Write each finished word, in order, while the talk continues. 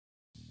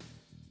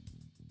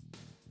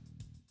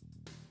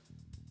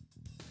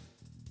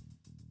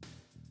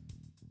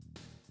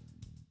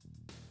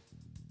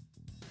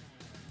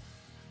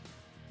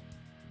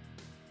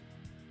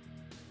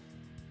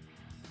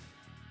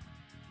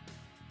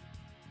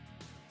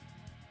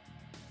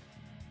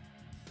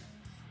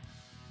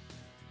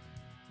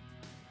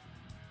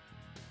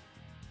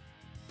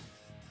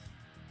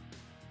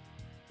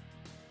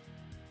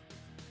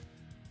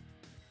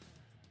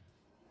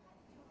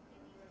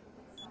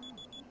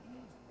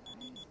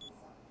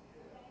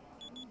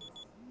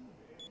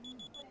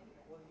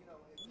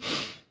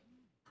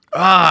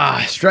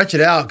Stretch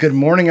it out. Good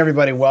morning,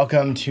 everybody.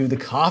 Welcome to the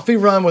coffee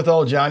run with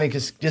old Johnny.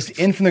 Just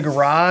in from the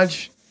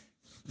garage,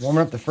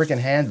 warming up the freaking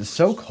hands. It's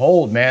so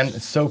cold, man.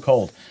 It's so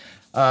cold.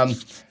 All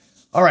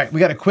right, we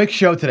got a quick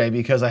show today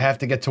because I have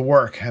to get to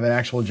work. I have an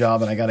actual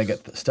job and I got to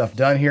get stuff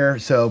done here.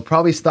 So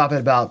probably stop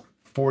at about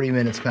 40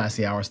 minutes past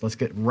the hour. So let's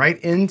get right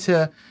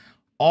into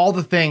all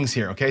the things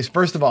here. Okay, so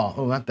first of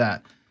all, not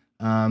that.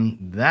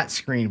 That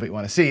screen, but you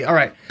want to see. All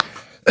right.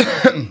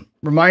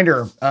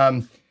 Reminder,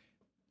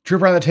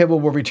 Troop Around the Table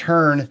will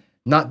return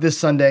not this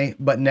Sunday,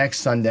 but next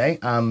Sunday.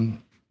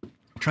 I'm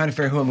trying to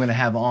figure out who I'm going to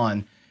have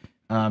on.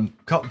 A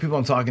couple people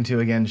I'm talking to,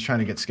 again, just trying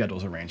to get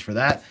schedules arranged for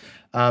that.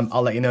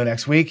 I'll let you know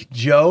next week.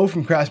 Joe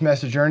from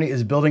Craftsmaster Journey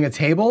is building a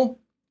table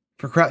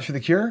for Craps for the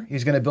Cure.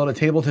 He's going to build a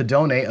table to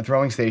donate, a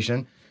throwing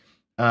station.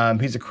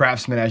 He's a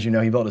craftsman, as you know.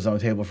 He built his own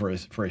table for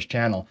his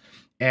channel.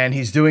 And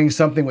he's doing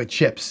something with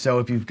chips. So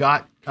if you've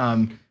got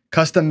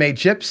custom-made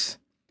chips,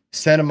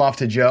 send them off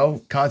to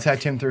Joe.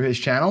 Contact him through his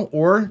channel,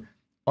 or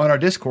on our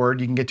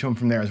Discord, you can get to him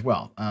from there as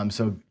well.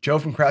 So Joe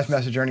from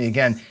Craftsmaster Journey,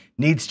 again,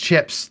 needs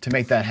chips to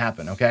make that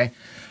happen, okay?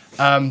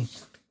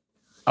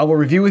 I will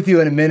review with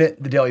you in a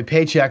minute the daily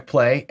paycheck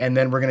play, and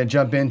then we're going to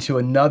jump into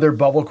another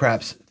bubble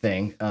craps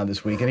thing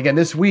this week. And again,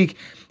 this week,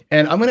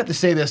 and I'm going to have to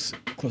say this,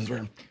 close the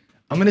door.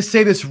 I'm going to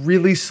say this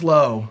really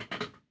slow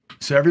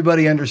so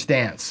everybody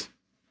understands,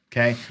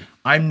 okay?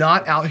 I'm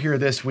not out here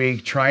this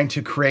week trying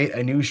to create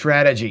a new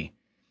strategy.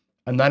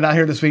 I'm not out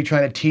here this week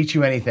trying to teach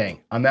you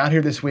anything. I'm out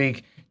here this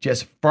week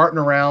just farting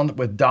around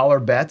with dollar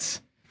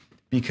bets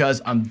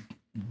because I'm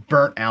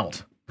burnt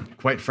out.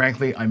 Quite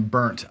frankly, I'm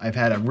burnt. I've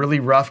had a really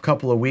rough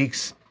couple of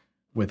weeks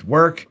with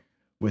work,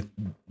 with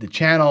the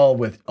channel,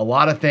 with a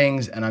lot of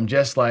things, and I'm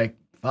just like,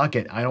 fuck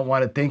it. I don't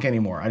want to think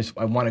anymore.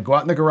 I want to go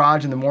out in the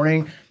garage in the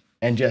morning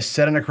and just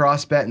set in a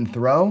cross bet and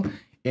throw.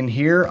 In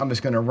here, I'm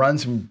just going to run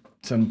some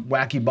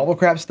wacky bubble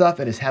crap stuff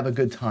and just have a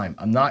good time.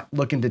 I'm not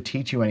looking to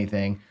teach you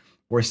anything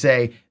or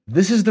say,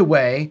 this is the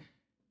way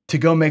to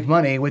go make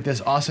money with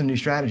this awesome new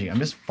strategy. I'm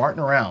just farting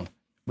around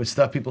with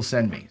stuff people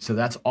send me. So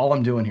that's all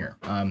I'm doing here.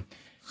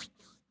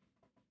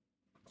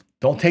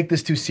 Don't take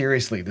this too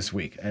seriously this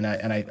week. And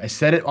I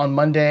said it on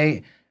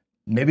Monday,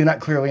 maybe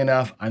not clearly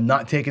enough. I'm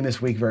not taking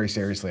this week very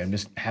seriously. I'm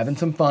just having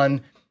some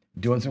fun,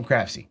 doing some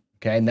craftsy.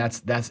 Okay, and that's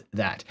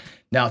that.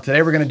 Now,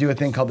 today we're going to do a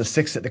thing called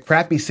the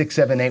Crappy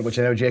 678, which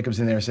I know Jacob's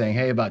in there saying,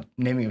 hey, about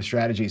naming of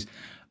strategies.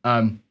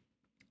 I'm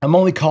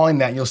only calling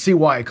that, and you'll see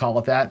why I call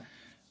it that.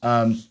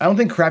 I don't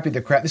think Crappy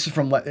the Crap,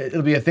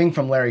 it'll be a thing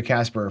from Larry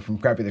Casper from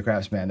Crappy the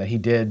Crapsman that he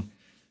did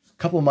a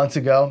couple of months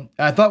ago.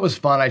 I thought it was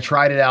fun. I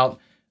tried it out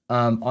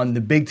on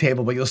the big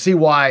table, but you'll see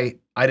why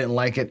I didn't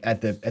like it at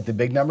the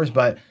big numbers.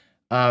 But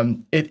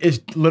it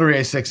is literally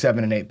a 6,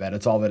 7, and 8 bet.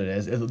 It's all that it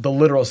is. The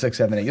literal 6,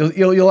 7, 8.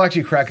 You'll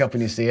actually crack up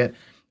when you see it.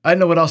 I didn't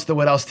know what else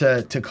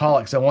to call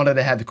it because I wanted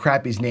to have the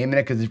Crappy's name in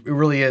it because it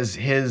really is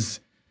his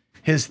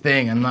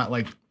thing. I'm not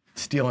like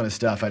stealing his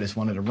stuff. I just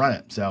wanted to run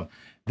it. So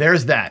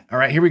there's that. All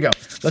right, here we go.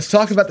 Let's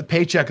talk about the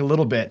paycheck a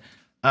little bit.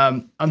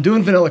 I'm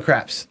doing vanilla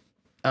craps,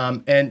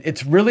 and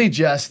it's really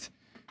just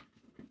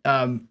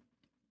the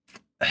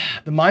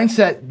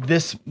mindset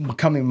this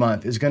coming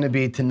month is going to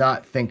be to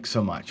not think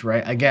so much,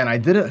 right? Again, I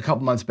did it a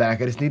couple months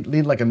back. I just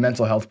need like a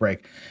mental health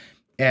break.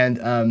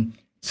 And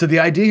so the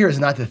idea here is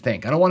not to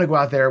think. I don't want to go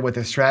out there with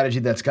a strategy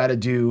that's got to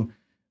do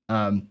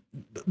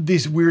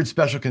these weird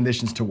special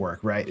conditions to work,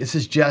 right? This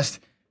is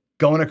just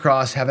going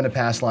across, having a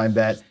pass line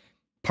bet,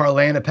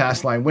 parlaying a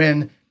pass line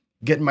win,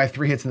 getting my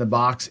 3 hits in the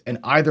box, and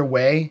either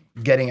way,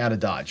 getting out of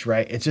Dodge,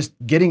 right? It's just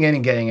getting in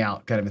and getting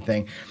out kind of a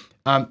thing.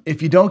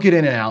 If you don't get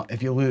in and out,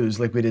 if you lose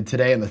like we did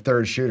today in the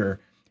third shooter,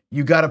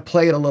 you got to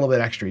play it a little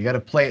bit extra. You got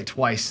to play it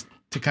twice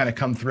to kind of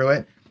come through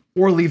it,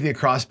 or leave the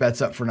across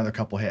bets up for another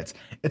couple hits.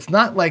 It's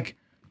not like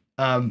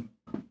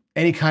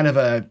any kind of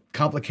a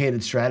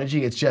complicated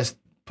strategy. It's just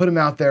put them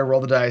out there,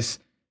 roll the dice.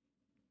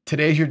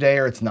 Today's your day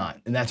or it's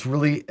not. And that's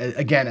really,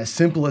 again, as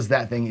simple as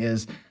that thing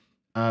is.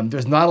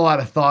 There's not a lot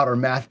of thought or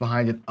math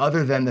behind it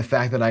other than the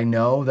fact that I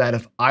know that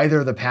if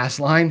either the pass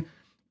line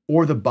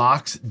or the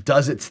box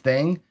does its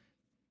thing,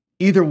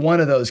 either one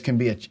of those can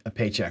be a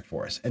paycheck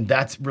for us. And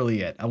that's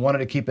really it. I wanted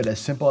to keep it as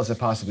simple as I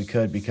possibly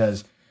could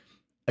because,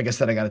 like I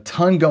said, I got a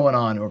ton going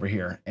on over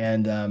here.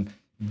 And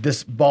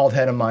this bald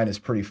head of mine is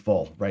pretty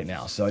full right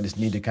now. So I just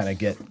need to kind of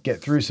get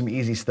through some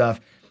easy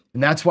stuff.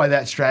 And that's why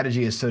that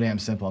strategy is so damn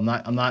simple. I'm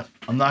not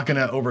going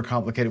to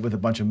overcomplicate it with a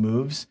bunch of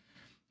moves.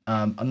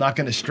 I'm not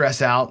going to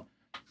stress out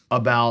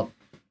about,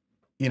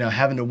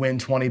 having to win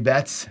 20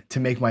 bets to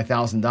make my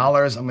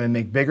 $1,000. I'm going to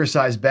make bigger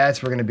size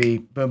bets. We're going to be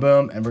boom,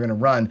 boom, and we're going to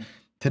run.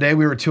 Today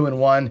we were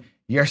 2-1.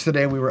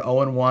 Yesterday we were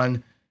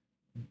 0-1.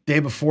 Day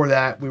before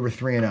that we were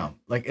 3-0.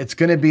 Like it's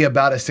going to be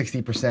about a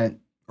 60%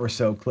 or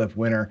so clip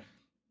winner.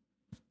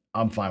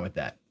 I'm fine with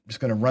that. I'm just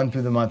going to run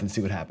through the month and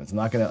see what happens. I'm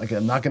not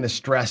going to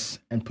stress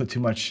and put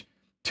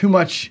too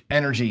much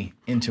energy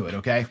into it.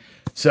 Okay.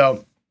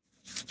 So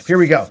here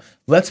we go.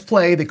 Let's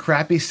play the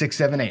Crappy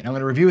 678. I'm going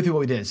to review with you what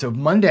we did. So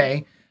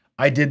Monday,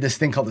 I did this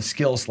thing called the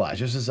Skill Slash.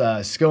 This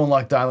is Skill and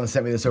Luck Dial and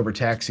sent me this over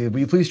text. Will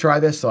you please try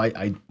this? So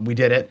we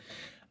did it.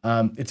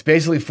 It's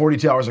basically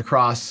 $42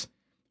 across,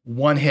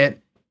 one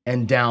hit,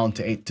 and down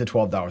to $8 to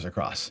 $12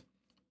 across.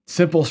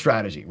 Simple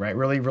strategy, right?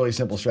 Really, really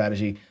simple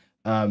strategy.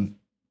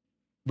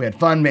 We had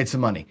fun, made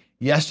some money.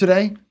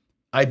 Yesterday,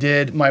 I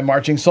did my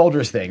marching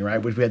soldiers thing, right?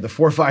 Which we had the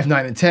 4, 5,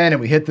 9, and 10, and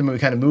we hit them and we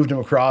kind of moved them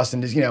across.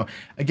 And just,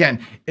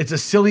 again, it's a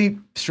silly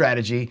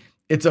strategy.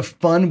 It's a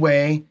fun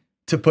way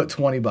to put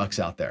 20 bucks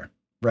out there,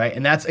 right?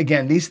 And that's,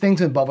 again, these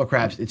things in bubble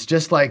craps, it's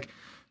just like,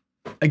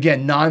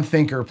 again,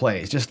 non-thinker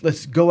plays. Just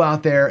let's go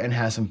out there and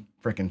have some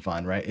freaking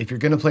fun, right? If you're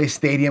going to play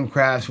stadium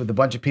craps with a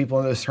bunch of people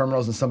in those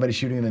terminals and somebody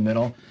shooting in the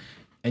middle,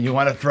 and you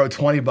want to throw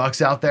 20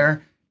 bucks out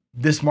there,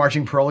 this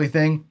marching pearly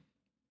thing,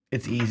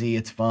 it's easy,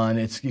 it's fun,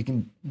 you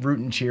can root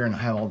and cheer and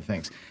have all the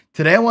things.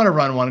 Today I want to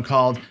run one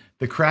called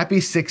the Crappy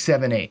 6,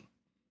 7, 8.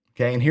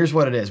 Okay, and here's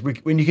what it is.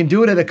 When you can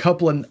do it at a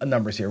couple of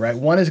numbers here, right?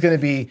 One is going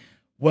to be,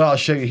 well, I'll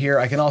show you here.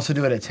 I can also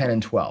do it at 10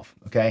 and 12.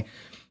 Okay,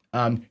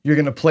 you're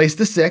going to place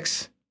the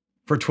 6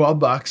 for 12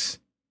 bucks,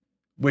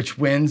 which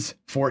wins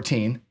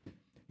 14.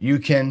 You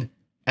can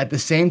at the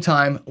same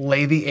time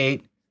lay the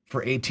 8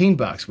 for 18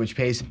 bucks, which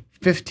pays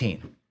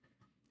 15.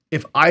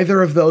 If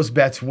either of those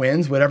bets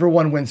wins, whatever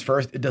one wins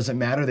first, it doesn't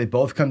matter. They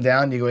both come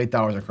down, you go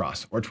 $8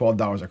 across or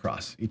 $12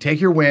 across. You take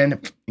your win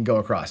and go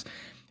across.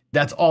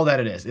 That's all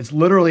that it is. It's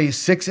literally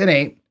 6 and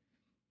 8.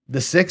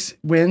 The 6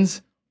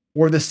 wins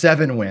or the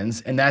 7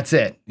 wins, and that's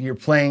it. You're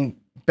playing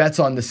bets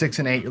on the 6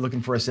 and 8. You're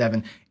looking for a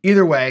 7.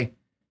 Either way,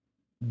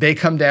 they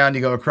come down, you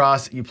go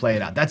across, you play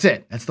it out. That's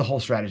it. That's the whole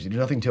strategy. There's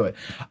nothing to it.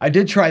 I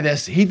did try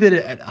this. He did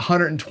it at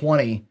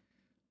 120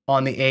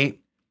 on the 8.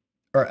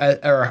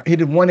 Or he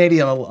did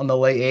 180 on the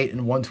lay 8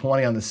 and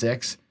 120 on the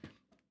 6.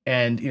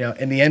 And,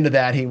 in the end of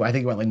that, I think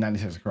he went like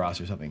 96 across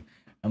or something.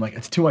 I'm like,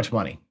 it's too much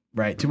money,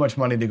 right? Too much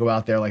money to go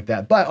out there like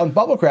that. But on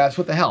bubble craps,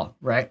 what the hell,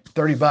 right?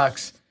 30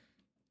 bucks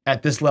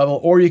at this level,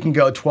 or you can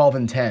go 12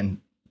 and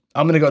 10.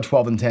 I'm going to go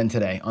 12 and 10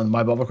 today on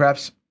my bubble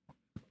craps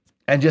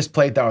and just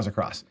play $1,000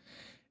 across.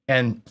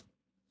 And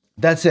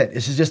that's it.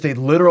 This is just a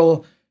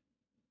literal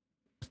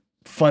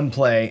fun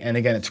play. And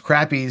again, it's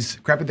Crappy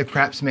the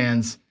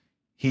Crapsman's.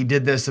 He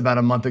did this about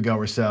a month ago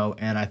or so,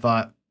 and I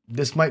thought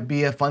this might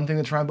be a fun thing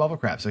to try on bubble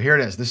craps. So here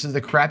it is. This is the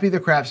Crappy the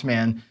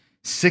Crapsman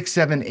 6,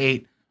 7,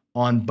 8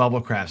 on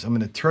bubble craps. I'm going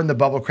to turn the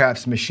bubble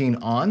craps machine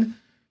on.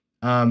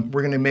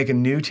 We're going to make a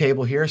new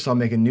table here, so I'll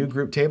make a new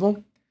group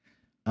table.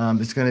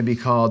 It's going to be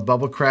called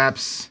Bubble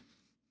Craps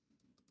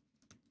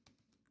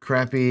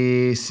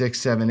Crappy 6,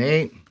 7,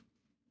 8.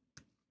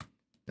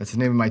 That's the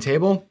name of my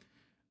table.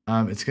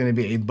 It's going to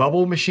be a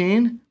bubble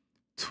machine,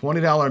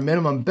 $20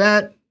 minimum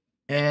bet.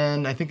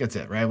 And I think that's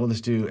it, right? We'll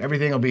just do,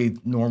 everything will be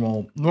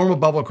normal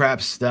bubble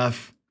crap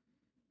stuff.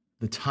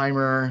 The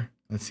timer,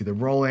 let's see, the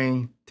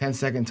rolling,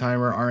 10-second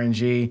timer,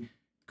 RNG,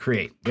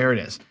 create. There it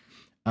is.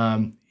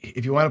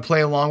 If you want to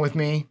play along with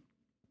me,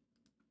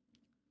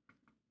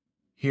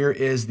 here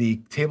is the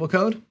table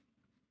code.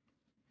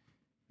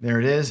 There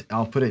it is.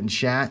 I'll put it in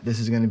chat. This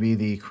is going to be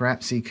the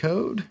Crapsy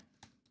code.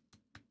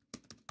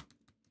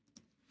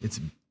 It's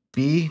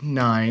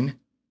B9,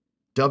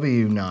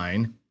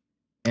 W9,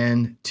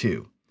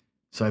 N2.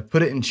 So I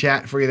put it in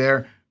chat for you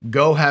there.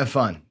 Go have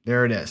fun.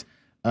 There it is.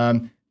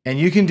 And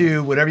you can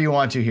do whatever you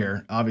want to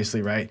here,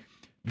 obviously, right?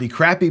 The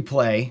Crappy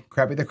play,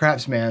 Crappy the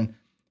Crapsman,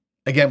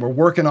 again, we're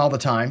working all the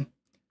time.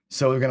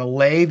 So we're going to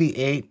lay the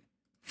 8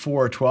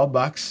 for 12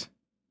 bucks.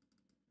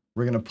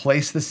 We're going to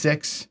place the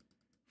 6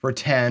 for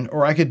 10,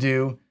 or I could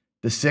do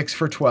the 6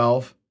 for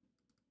 12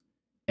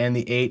 and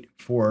the 8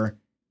 for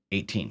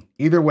 18.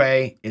 Either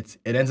way, it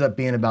ends up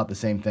being about the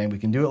same thing. We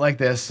can do it like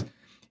this.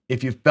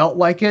 If you felt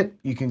like it,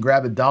 you can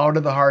grab $1 to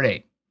the hard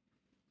 8.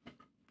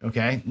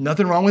 Okay,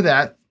 nothing wrong with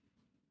that.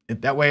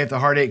 That way, if the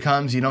hard 8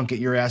 comes, you don't get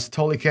your ass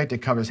totally kicked.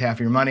 It covers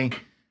half your money.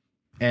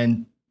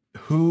 And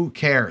who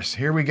cares?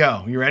 Here we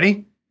go. You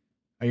ready?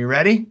 Are you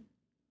ready?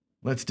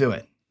 Let's do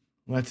it.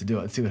 Let's do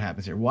it. Let's see what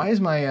happens here. Why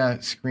is my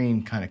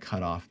screen kind of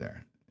cut off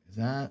there? Is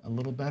that a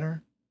little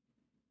better?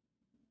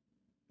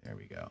 There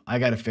we go. I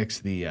got to fix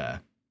the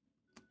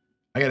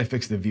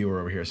viewer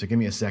over here. So give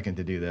me a second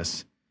to do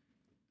this.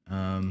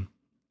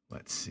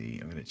 Let's see.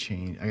 I'm going to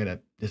change. I'm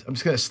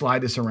just going to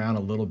slide this around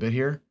a little bit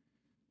here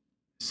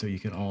so you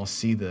can all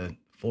see the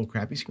full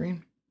Crappy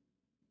screen.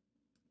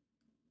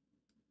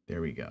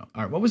 There we go.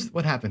 All right.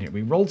 What happened here?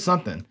 We rolled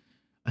something.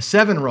 A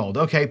 7 rolled.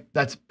 Okay.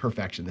 That's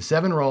perfection. The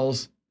 7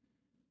 rolls.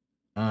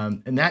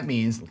 And that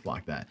means, let's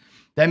lock that.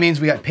 That means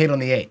we got paid on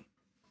the 8,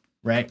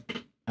 right?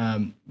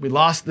 We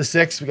lost the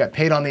 6. We got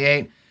paid on the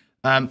 8.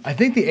 I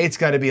think the 8's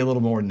got to be a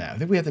little more than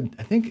that.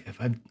 I think if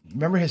I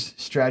remember his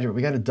strategy,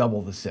 we got to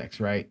double the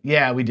 6, right?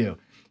 Yeah, we do.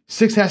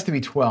 6 has to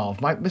be 12.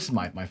 This is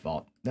my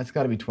fault. That's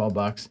got to be 12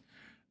 bucks.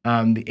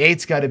 The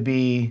 8's got to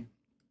be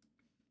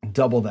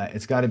double that.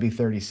 It's got to be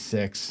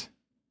 36,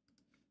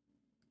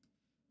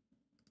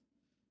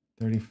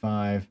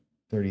 35,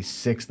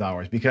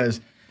 $36 because,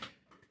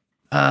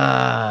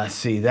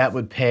 see, that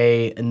would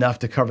pay enough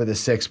to cover the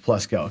 6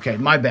 plus go. Okay,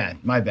 my bad.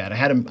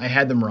 I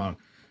had them wrong.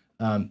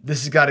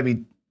 This has got to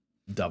be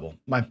double.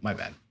 My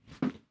bad.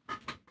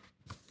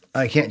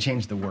 I can't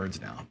change the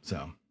words now,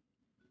 so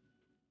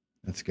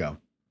let's go.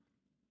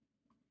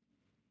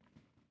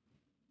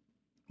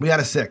 We got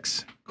a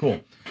 6.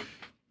 Cool.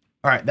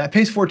 All right, that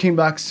pays 14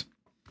 bucks.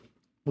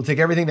 We'll take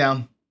everything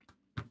down.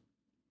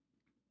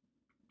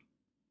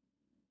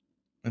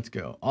 Let's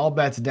go. All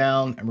bets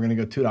down, and we're going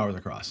to go $2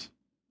 across.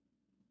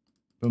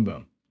 Boom,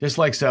 boom. Just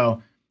like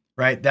so,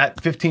 right?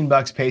 That 15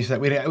 bucks pays for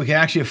that. We can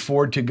actually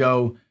afford to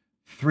go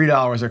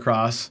 $3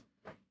 across,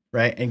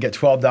 right? And get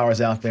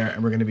 $12 out there,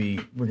 and we're going to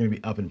be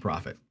up in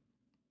profit.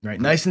 Right?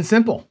 Nice and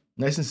simple.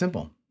 Nice and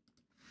simple.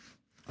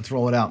 Let's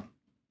roll it out.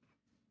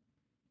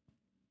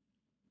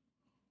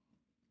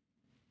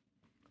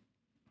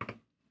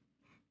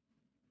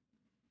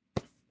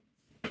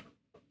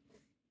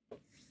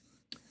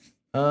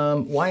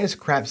 Why is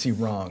Crapsy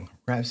wrong?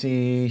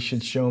 Crapsy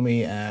should show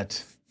me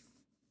at,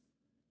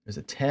 there's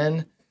a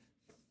 10.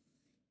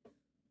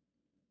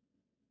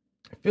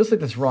 It feels like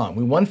that's wrong.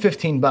 We won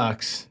 15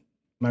 bucks.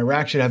 My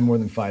rack should have more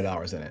than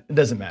 $5 in it. It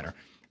doesn't matter.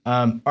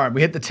 All right,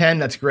 we hit the 10.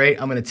 That's great.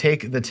 I'm going to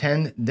take the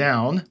 10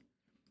 down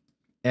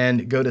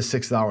and go to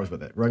 $6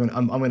 with it.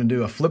 I'm going to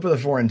do a flip of the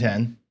 4 and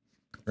 10,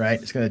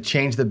 right? It's going to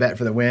change the bet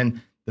for the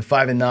win. The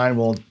 5 and 9,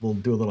 we'll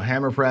do a little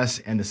hammer press,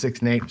 and the 6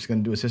 and 8, we're just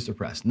going to do a sister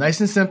press. Nice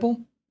and simple.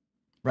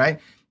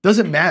 Right?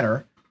 Doesn't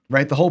matter,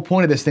 right? The whole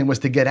point of this thing was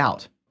to get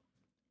out,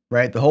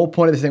 right? The whole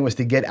point of this thing was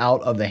to get out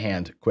of the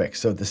hand quick.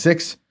 So the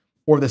 6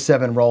 or the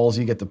 7 rolls,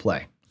 you get to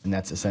play. And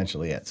that's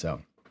essentially it.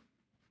 So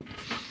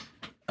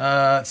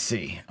let's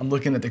see. I'm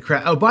looking at the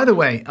crap. Oh, by the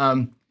way,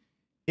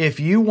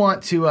 if you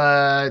want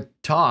to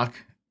talk,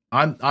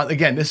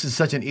 again, this is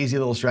such an easy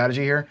little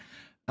strategy here.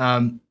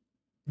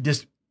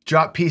 Just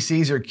drop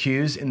PCs or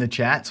Qs in the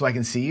chat so I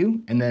can see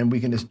you, and then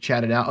we can just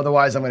chat it out.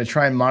 Otherwise, I'm going to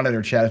try and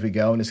monitor chat as we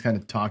go and just kind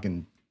of talk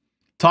and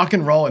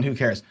roll, and who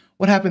cares?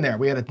 What happened there?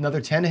 We had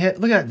another 10 to hit.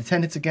 Look at it, the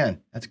 10 hits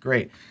again. That's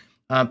great.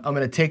 I'm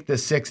going to take the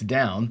 6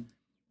 down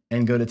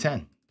and go to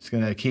 10. Just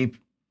going to keep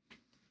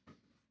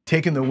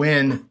taking the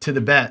win to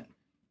the bet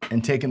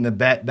and taking the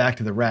bet back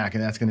to the rack,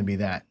 and that's going to be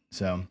that.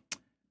 So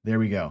there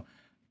we go.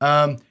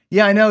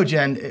 Yeah, I know,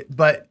 Jen,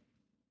 but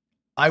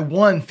I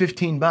won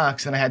 15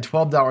 bucks and I had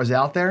 $12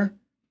 out there.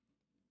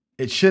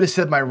 It should have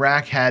said my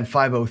rack had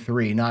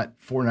 503, not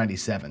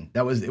 497.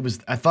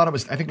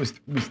 I think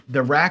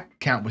the rack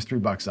count was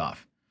 $3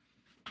 off.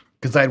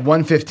 Because I had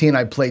 115,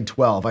 I played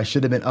 12. I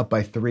should have been up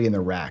by 3 in the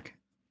rack.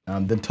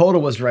 The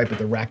total was right, but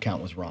the rack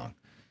count was wrong.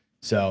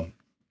 So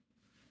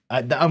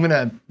I'm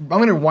gonna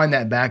wind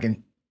that back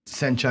and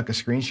send Chuck a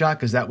screenshot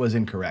because that was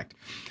incorrect.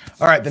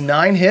 All right, the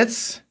 9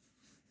 hits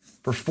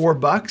for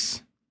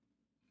 $4.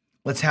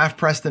 Let's half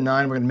press the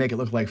 9. We're gonna make it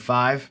look like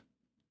 5.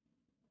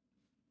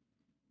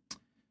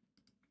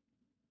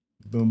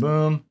 Boom,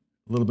 boom.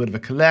 A little bit of a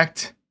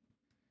collect.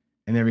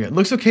 And there we go. It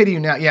looks okay to you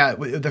now. Yeah,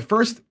 the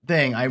first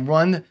thing, I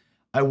won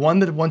the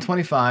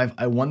 125.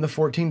 I won the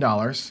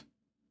 $14,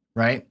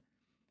 right?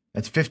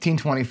 That's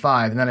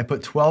 $15.25. And then I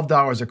put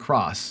 $12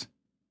 across.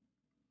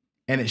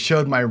 And it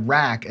showed my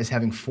rack as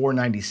having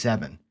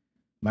 $497.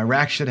 My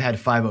rack should have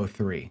had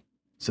 $503.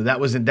 So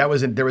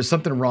there was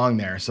something wrong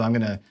there. So I'm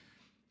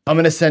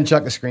gonna send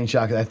Chuck a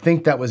screenshot because I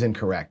think that was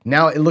incorrect.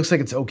 Now it looks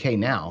like it's okay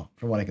now,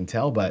 from what I can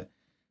tell, but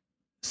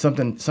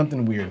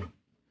something weird.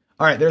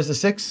 All right, there's the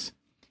 6.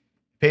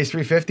 Pays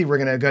 $3.50. We're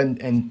gonna go ahead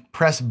and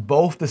press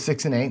both the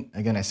 6 and 8.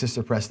 Again, I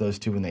sister press those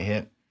two when they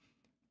hit.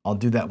 I'll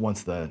do that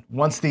once the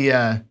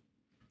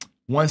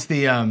what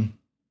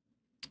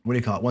do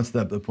you call it? Once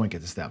the point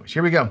gets established.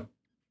 Here we go.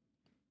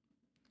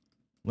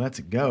 Let's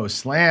go.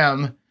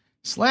 Slam.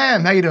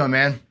 Slam. How you doing,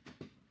 man?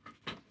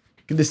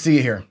 Good to see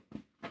you here.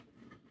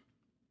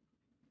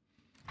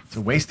 It's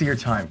a waste of your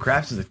time.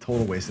 Craps is a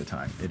total waste of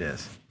time. It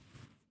is.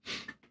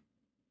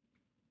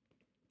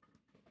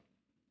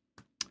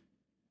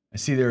 I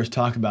see there's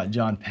talk about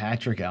John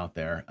Patrick out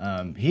there.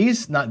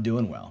 He's not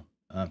doing well,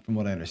 from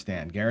what I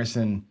understand.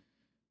 Garrison,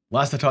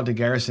 last I talked to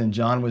Garrison,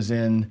 John was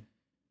in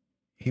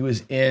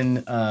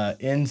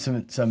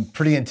some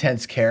pretty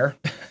intense care.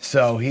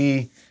 So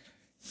he's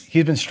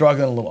been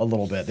struggling a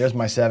little bit. There's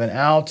my 7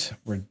 out.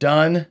 We're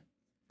done.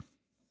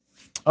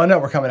 Oh no,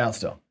 we're coming out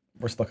still.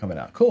 We're still coming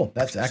out. Cool.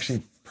 That's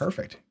actually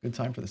perfect. Good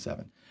time for the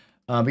 7.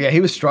 But yeah,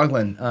 he was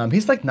struggling.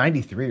 He's like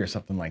 93 or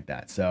something like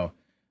that. So,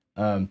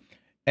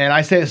 and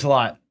I say this a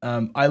lot.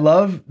 I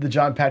love the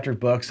John Patrick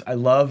books. I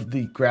love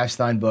the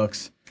Grafstein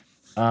books.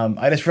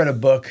 I just read a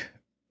book.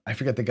 I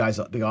forget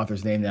the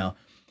author's name now.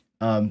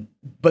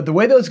 But the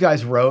way those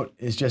guys wrote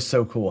is just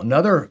so cool.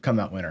 Another come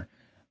out winner.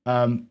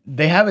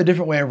 They have a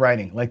different way of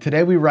writing. Like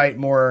today we write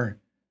more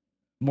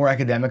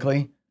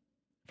academically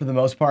for the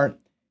most part.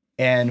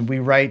 And we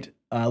write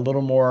a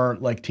little more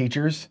like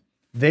teachers.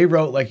 They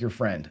wrote like your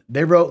friend.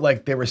 They wrote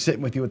like they were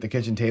sitting with you at the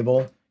kitchen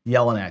table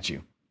yelling at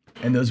you.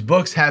 And those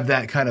books have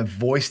that kind of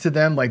voice to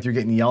them, like you're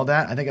getting yelled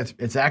at. I think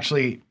it's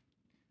actually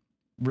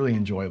really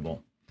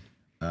enjoyable.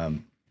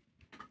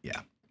 Yeah.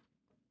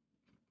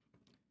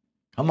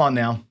 Come on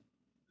now.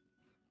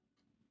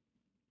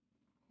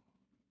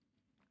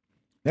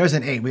 There's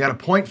an 8. We got a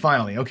point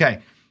finally. Okay.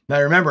 Now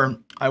remember,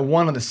 I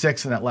won on the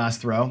 6 in that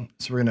last throw.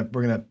 So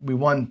we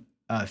won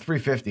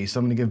 $3.50. So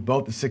I'm gonna give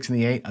both the 6 and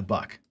the 8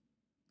 $1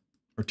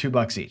 or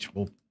 $2 each.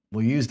 We'll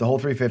use the whole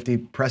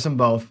 $3.50, press them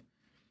both.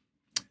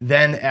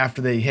 Then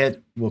after they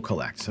hit, we'll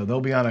collect. So they'll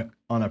be on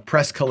a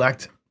press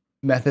collect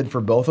method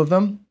for both of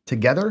them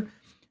together.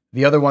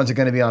 The other ones are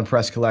going to be on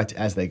press collect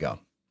as they go.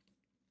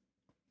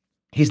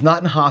 He's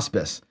not in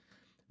hospice,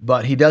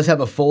 but he does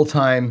have a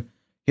full-time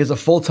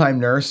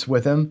nurse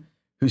with him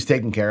who's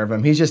taking care of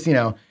him. He's just,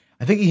 I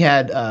think he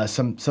had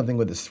something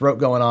with his throat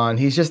going on.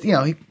 He's just,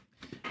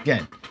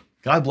 again,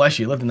 God bless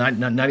you. He lived to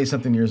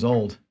 90-something years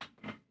old.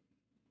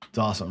 It's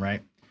awesome,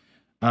 right?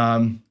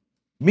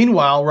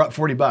 Meanwhile, we're up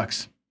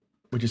 $40,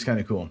 which is kind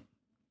of cool.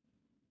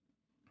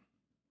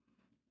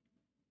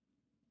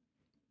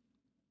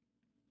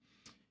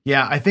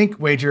 Yeah, I think,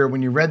 Wager,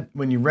 when you read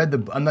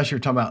I'm not sure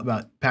you're talking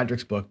about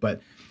Patrick's book, but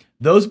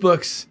those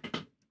books,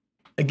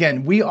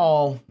 again,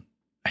 I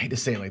hate to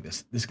say it like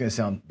this. This is going to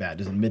sound bad.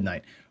 It's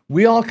midnight.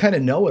 We all kind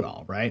of know it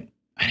all, right?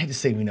 I hate to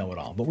say we know it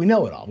all, but we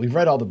know it all. We've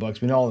read all the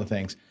books. We know all the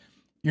things.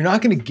 You're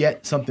not going to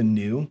get something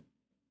new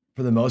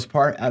for the most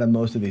part out of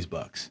most of these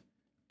books.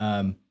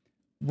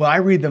 What I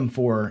read them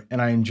for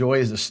and I enjoy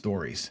is the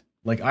stories.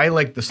 Like, I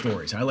like the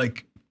stories.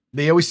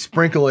 They always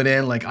sprinkle it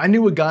in. Like, I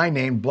knew a guy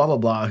named blah, blah,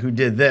 blah who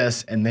did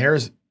this, and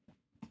there's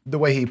the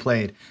way he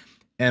played.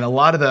 And a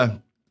lot of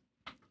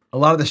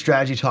the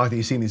strategy talk that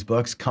you see in these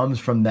books comes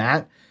from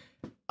that.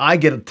 I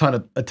get a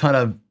ton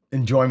of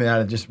enjoyment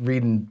out of just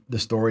reading the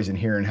stories and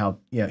hearing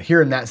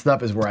hearing that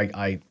stuff is where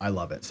I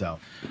love it. So,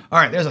 all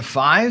right, there's a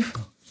 5.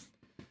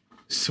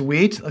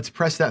 Sweet. Let's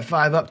press that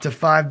 5 up to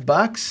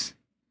 $5.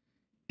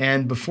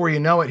 And before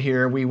you know it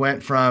here, we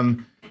went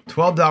from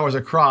 $12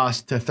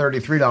 across to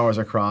 $33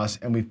 across,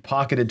 and we've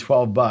pocketed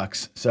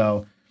 $12.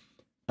 So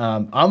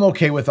I'm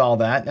okay with all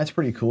that. That's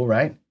pretty cool,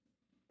 right?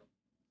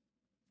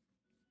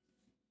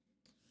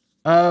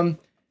 It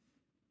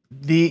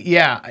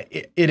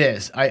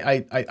is.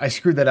 I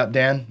screwed that up,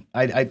 Dan.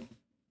 I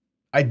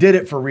did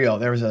it for real.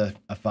 There was a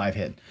 5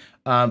 hit.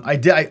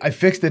 I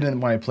fixed it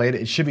when I played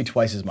it. It should be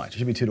twice as much. It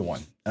should be 2 to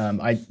 1.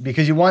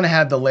 Because you want to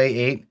have the lay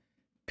 8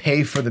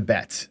 pay for the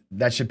bets.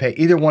 That should pay.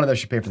 Either one of those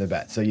should pay for the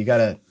bet. So you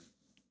gotta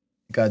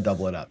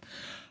double it up.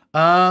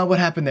 What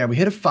happened there? We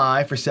hit a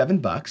 5 for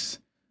 $7.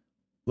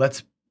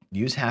 Let's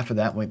use half of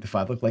that. Make the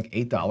 5 look like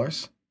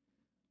 $8.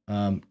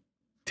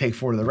 Take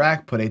 4 to the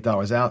rack. Put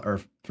 $8 out or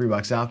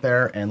 $3 out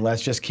there, and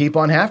let's just keep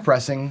on half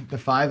pressing the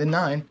 5 and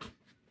 9.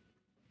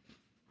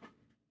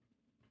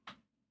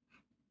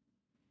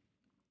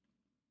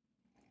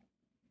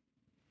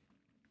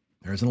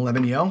 There's an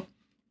 11 yo.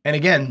 And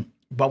again,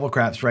 bubble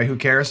craps, right? Who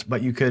cares?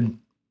 But you could,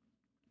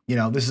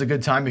 this is a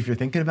good time if you're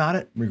thinking about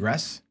it,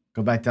 regress,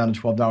 go back down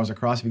to $12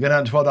 across. If you go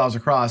down to $12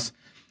 across,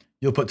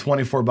 you'll put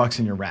 $24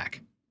 in your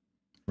rack,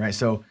 right?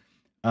 So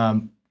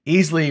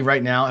easily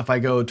right now, if I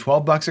go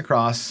 $12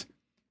 across,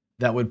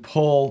 that would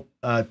pull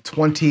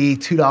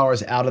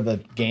 $22 out of the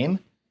game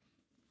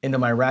into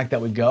my rack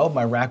that would go.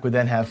 My rack would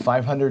then have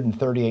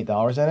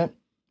 $538 in it.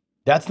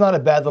 That's not a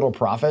bad little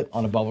profit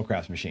on a bubble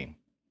craps machine,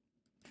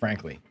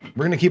 frankly.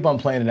 We're going to keep on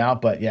playing it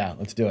out, but yeah,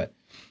 let's do it.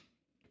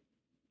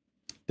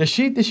 Did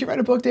she write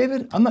a book,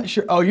 David? I'm not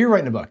sure. Oh, you're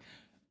writing a book.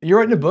 You're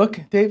writing a book,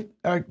 Dave?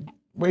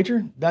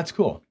 Wager? That's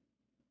cool.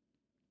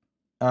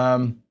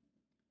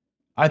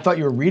 I thought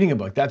you were reading a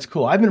book. That's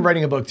cool. I've been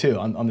writing a book too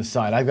on the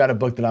side. I've got a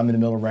book that I'm in the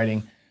middle of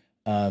writing.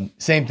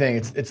 Same thing.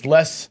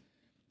 It's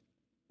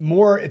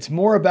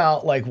more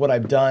about like what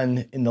I've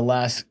done in the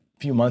last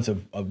few months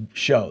of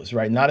shows,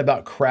 right? Not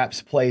about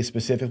craps play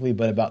specifically,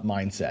 but about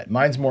mindset.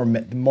 Mine's more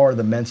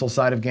the mental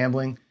side of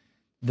gambling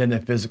than the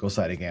physical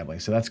side of gambling.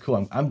 So that's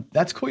cool.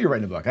 That's cool. You're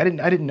writing a book. I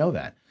didn't know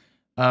that.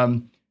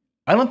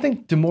 I don't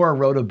think Demora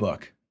wrote a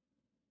book,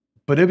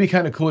 but it'd be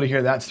kind of cool to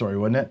hear that story,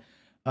 wouldn't it?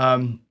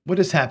 What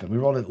just happened? We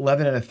rolled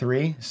 11 out of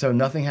 3, so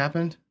nothing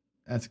happened.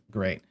 That's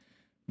great.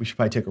 We should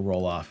probably take a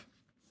roll off.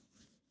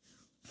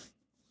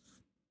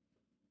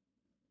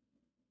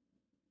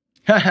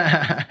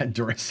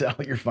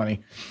 Duracell, you're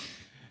funny.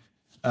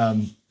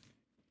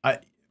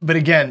 But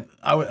again,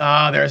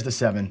 there's the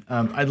 7.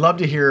 I'd love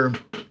to hear,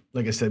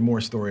 like I said, more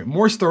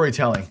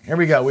storytelling. Here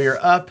we go. We are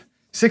up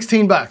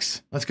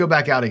 $16. Let's go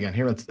back out again.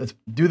 Here, let's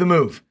do the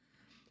move.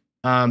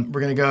 We're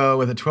gonna go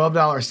with a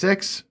 $12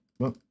 6.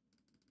 Whoop.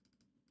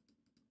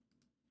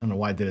 I don't know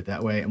why I did it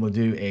that way. And we'll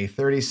do a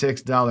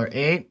 $36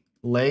 8,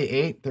 lay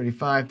 8,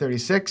 35,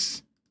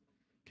 36.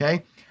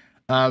 Okay.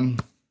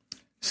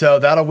 So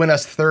that'll win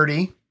us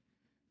 30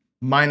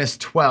 minus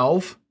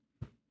 12.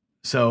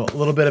 So a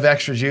little bit of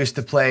extra juice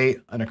to play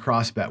on a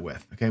cross bet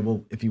with. Okay.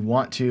 Well, if you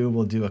want to,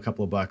 we'll do a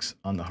couple of bucks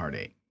on the hard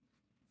 8.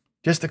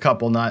 Just a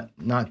couple, not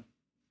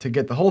to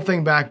get the whole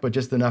thing back, but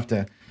just enough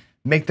to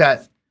make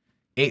that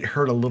 8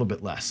 hurt a little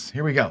bit less.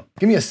 Here we go.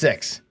 Give me a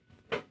 6.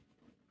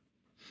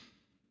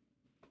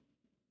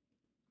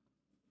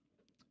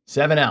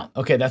 7 out.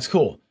 Okay, that's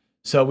cool.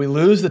 So we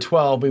lose the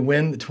 12, we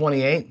win the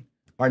 28.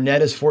 Our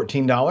net is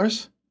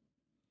 $14.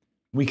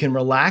 We can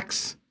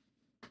relax.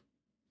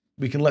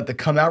 We can let the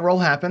come out roll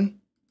happen.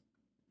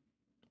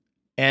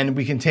 And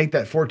we can take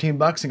that $14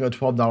 and go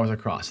 $12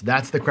 across.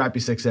 That's the crappy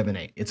 6, 7,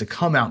 8. It's a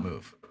come out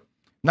move.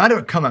 Not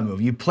a come out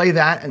move. You play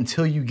that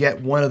until you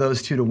get one of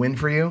those two to win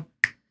for you.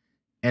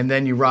 And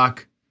then you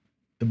rock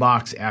the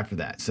box after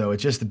that. So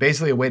it's just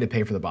basically a way to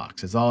pay for the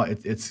box.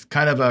 It's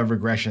kind of a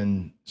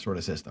regression sort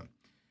of system.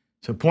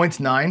 So points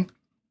 9,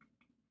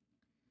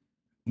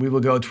 we will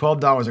go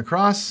 $12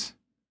 across,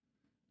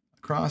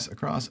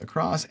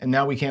 and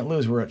now we can't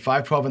lose. We're at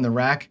 512 in the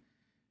rack.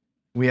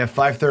 We have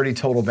 530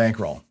 total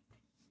bankroll.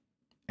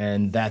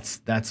 And that's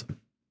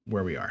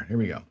where we are. Here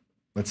we go.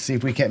 Let's see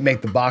if we can't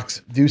make the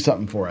box do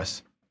something for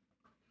us.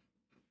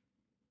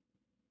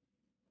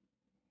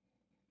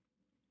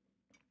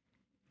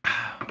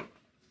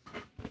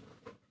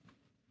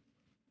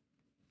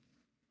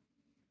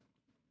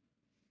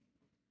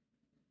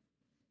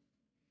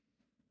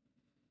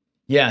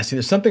 Yeah, see,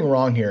 there's something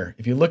wrong here.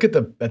 If you look at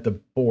the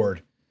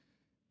board,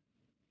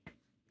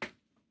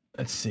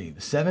 let's see,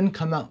 the 7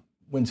 come out,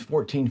 wins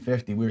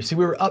 1450. We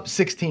were up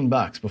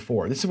 $16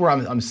 before. This is where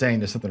I'm saying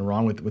there's something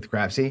wrong with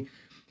Crapsy.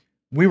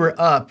 We were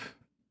up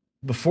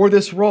before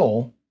this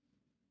roll,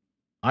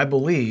 I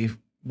believe.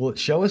 Will it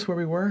show us where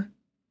we were?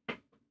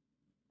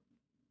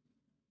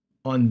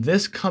 On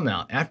this come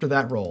out, after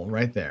that roll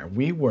right there,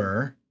 we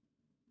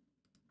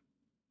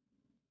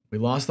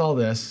lost all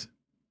this.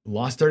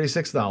 Lost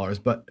 $36,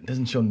 but it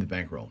doesn't show me the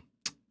bankroll.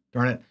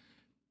 Darn it.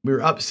 We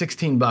were up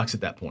 $16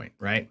 at that point,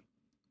 right?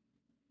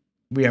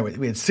 We had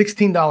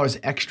 $16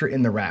 extra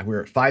in the rack. We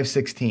were at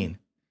 516.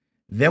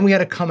 Then we had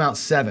to come out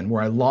 7,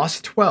 where I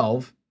lost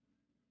 12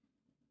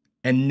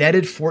 and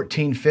netted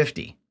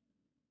 1450.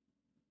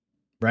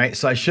 Right?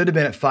 So I should have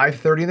been at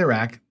 530 in the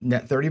rack,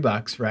 net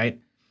 $30, right?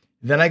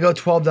 Then I go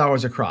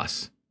 $12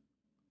 across.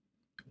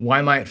 Why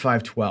am I at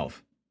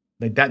 512?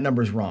 Like, that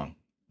number's wrong.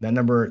 That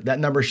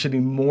number should be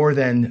more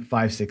than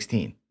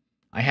 516.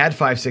 I had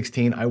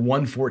 516. I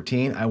won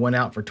 14. I went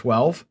out for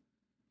 12.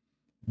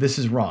 This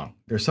is wrong.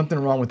 There's something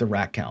wrong with the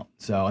rack count.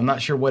 So I'm not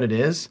sure what it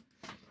is.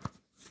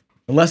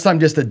 Unless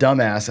I'm just a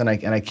dumbass and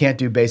I can't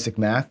do basic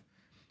math.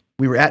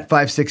 We were at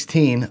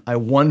 516. I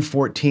won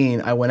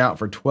 14. I went out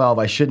for 12.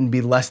 I shouldn't be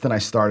less than I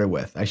started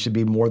with. I should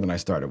be more than I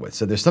started with.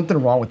 So there's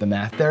something wrong with the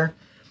math there,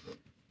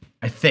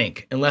 I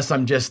think. Unless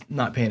I'm just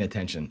not paying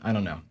attention. I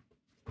don't know.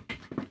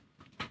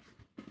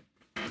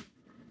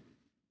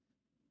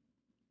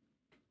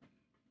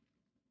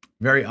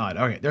 Very odd.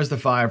 Okay, there's the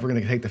 5. We're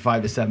going to take the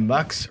 5 to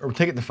 $7, or we'll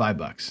take it to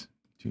 $5.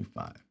 2,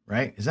 5,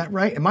 right? Is that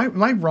right? Am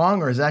I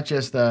wrong, or is that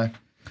just the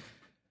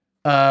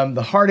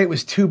hard 8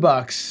 was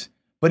 $2,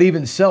 but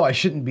even so, I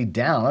shouldn't be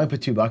down. I put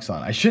 $2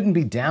 on. I shouldn't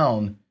be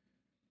down.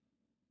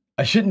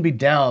 I shouldn't be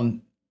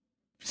down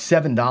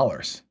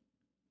 $7.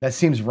 That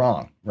seems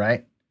wrong,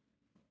 right?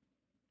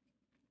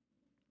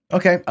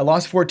 Okay, I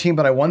lost 14,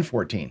 but I won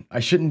 14. I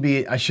shouldn't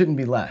be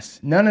less.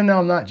 No,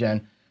 I'm not,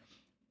 Jen.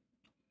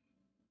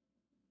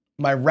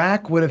 My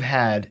rack would have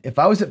had, if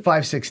I was at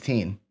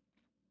 516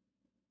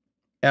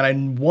 and I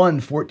won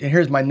 14,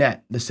 here's my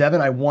net. The 7,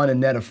 I won a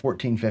net of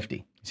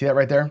 1450. See that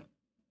right there?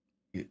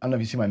 I don't know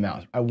if you see my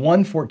mouse. I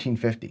won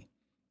 1450.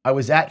 I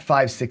was at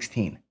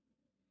 516.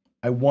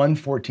 I won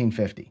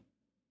 1450,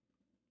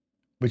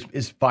 which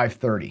is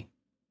 530.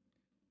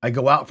 I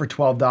go out for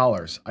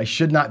 $12. I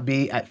should not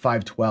be at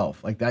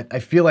 512. Like that, I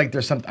feel like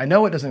there's something, I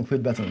know it doesn't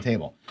include bets on the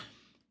table.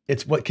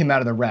 It's what came out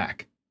of the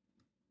rack.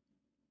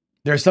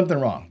 There's something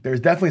wrong. There's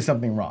definitely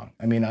something wrong.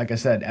 I mean, like I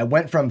said, I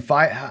went from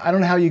 5, I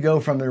don't know how you go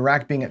from the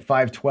rack being at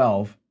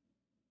 512,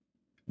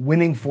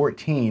 winning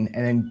 14,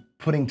 and then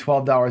putting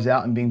 $12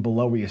 out and being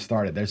below where you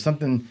started. There's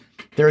something,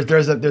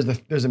 there's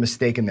a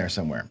mistake in there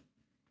somewhere.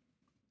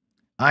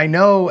 I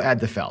know, Ad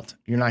the Felt.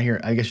 You're not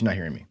here. I guess you're not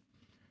hearing me.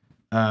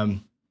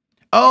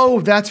 Oh,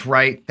 that's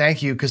right.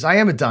 Thank you. Because I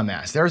am a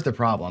dumbass. There's the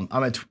problem.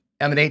 I'm at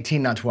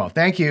 18, not 12.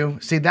 Thank you.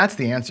 See, that's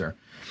the answer.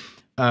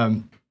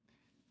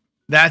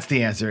 That's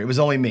the answer. It was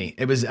only me.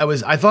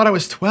 I thought I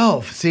was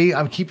 12. See,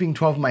 I'm keeping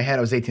 12 in my head.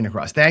 I was 18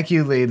 across. Thank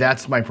you, Lee.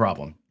 That's my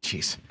problem.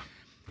 Jeez.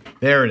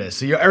 There it is.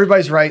 So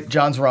everybody's right.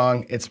 John's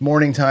wrong. It's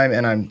morning time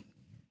and I'm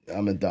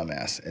a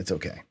dumbass. It's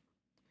okay.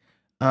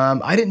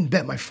 I didn't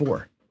bet my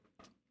 4.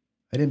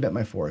 I didn't bet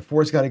my 4.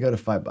 4's got to go to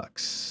 $5.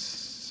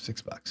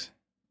 $6.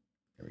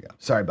 There we go.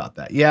 Sorry about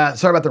that. Yeah,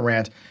 sorry about the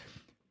rant.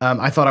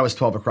 I thought I was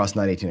 12 across,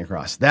 not 18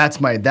 across. That's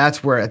why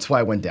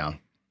I went down.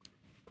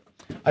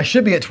 I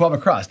should be at 12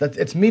 across.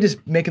 It's me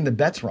just making the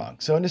bets wrong.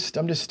 So I'm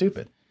just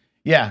stupid.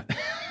 Yeah.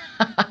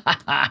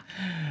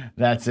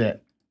 That's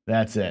it.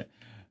 That's it.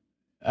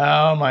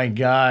 Oh my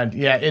God.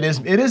 Yeah, it is.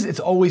 It's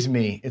always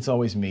me. It's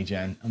always me,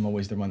 Jen. I'm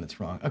always the one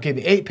that's wrong. Okay,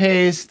 the 8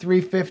 pays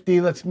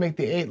 $350. Let's make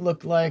the 8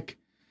 look like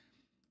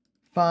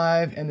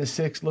 5 and the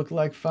 6 look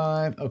like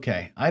 5.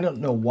 Okay. I don't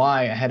know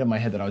why I had in my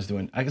head that I was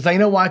doing, because I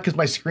know why, because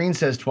my screen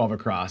says 12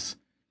 across,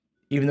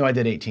 even though I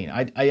did 18.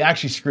 I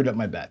actually screwed up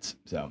my bets.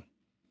 So.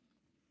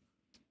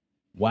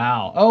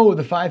 Wow. Oh,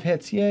 the 5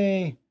 hits.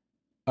 Yay.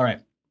 All right.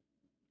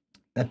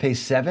 That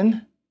pays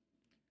 7.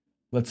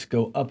 Let's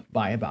go up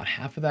by about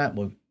half of that.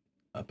 We'll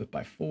up it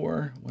by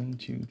 4. 1,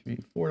 2, 3,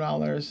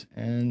 $4.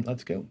 And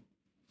let's go.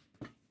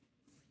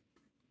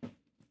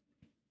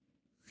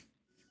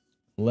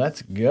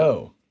 Let's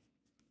go.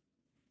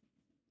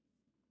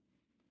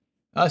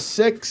 A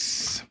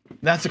 6.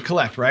 That's a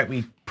collect, right?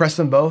 We press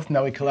them both.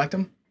 Now we collect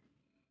them.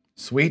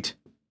 Sweet.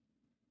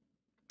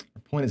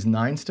 Point is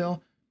 9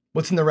 still.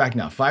 What's in the rack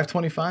now?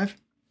 525?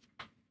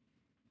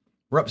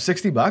 We're up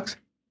 60 bucks.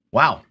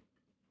 Wow.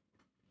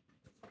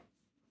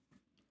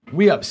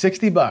 We up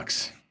 60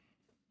 bucks.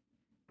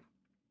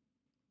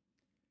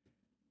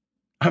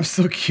 I'm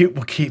so cute.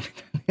 We'll keep.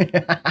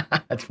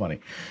 That's funny.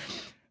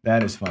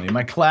 That is funny.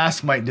 My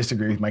class might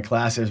disagree with my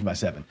class. Is my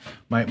 7.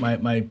 My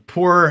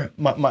poor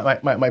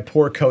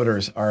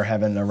coders are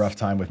having a rough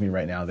time with me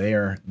right now. They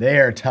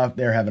are tough.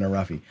 They're having a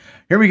roughie.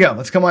 Here we go.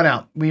 Let's come on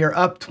out. We are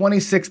up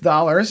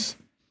 $26.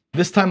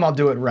 This time I'll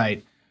do it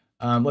right.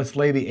 Let's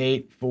lay the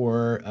 8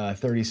 for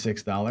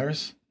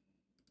 $36.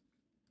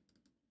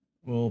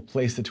 We'll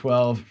place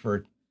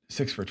the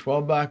 6 for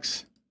 12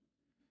 bucks.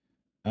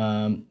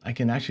 I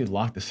can actually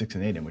lock the 6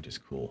 and 8 in, which is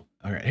cool.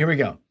 All right, here we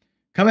go.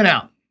 Coming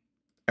out.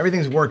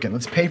 Everything's working.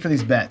 Let's pay for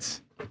these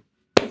bets.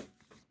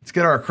 Let's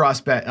get our across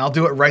bet. And I'll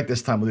do it right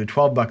this time. We'll do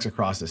 12 bucks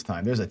across this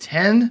time. There's a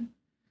 10.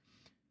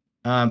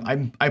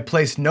 I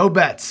placed no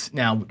bets.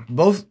 Now,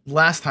 both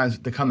last times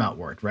the come out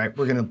worked, right?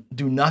 We're going to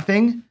do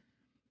nothing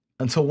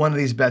until one of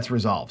these bets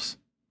resolves.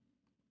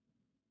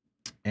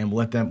 And we'll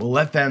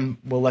let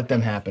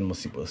them happen.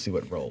 We'll see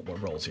what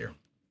rolls here.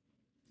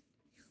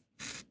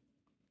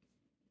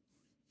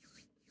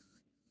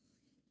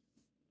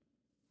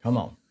 Come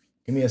on.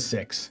 Give me a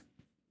 6.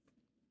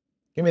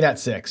 Give me that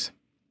 6.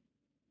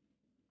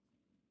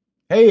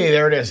 Hey,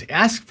 there it is.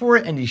 Ask for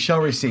it and you shall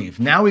receive.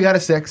 Now we got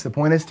a 6. The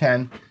point is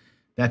 10.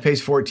 That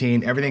pays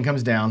 14. Everything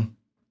comes down.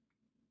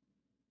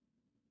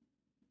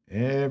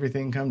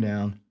 Everything come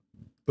down.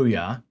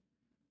 Booyah.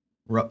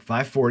 We're up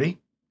 540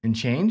 and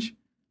change.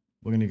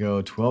 We're going to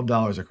go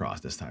 $12 across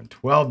this time.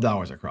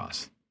 $12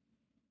 across.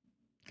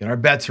 Get our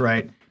bets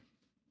right.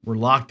 We're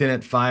locked in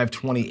at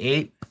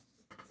 528.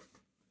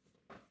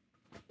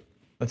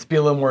 Let's be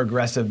a little more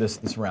aggressive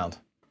this round.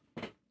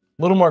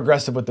 A little more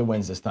aggressive with the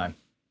wins this time.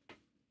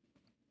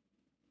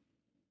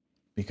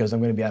 Because I'm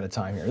going to be out of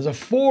time here. There's a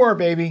 4,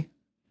 baby.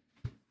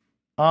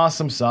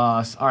 Awesome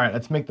sauce. All right,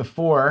 let's make the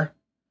 4.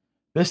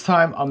 This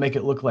time I'll make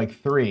it look like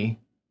 3.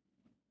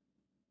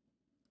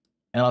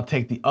 And I'll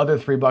take the other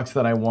 $3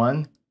 that I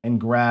won and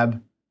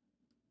grab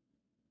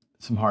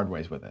some hard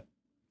ways with it.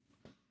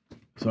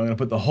 So I'm going to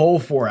put the whole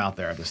 4 out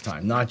there this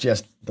time, not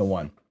just the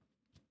 1.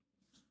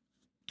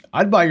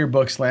 I'd buy your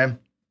book, Slam.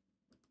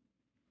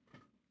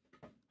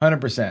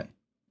 100%.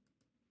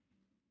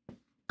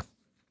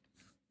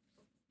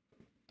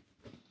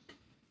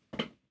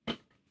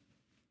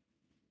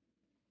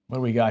 What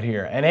do we got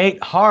here? An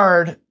 8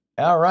 hard.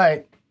 All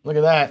right. Look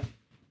at that.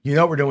 You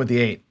know what we're doing with the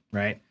 8,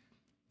 right?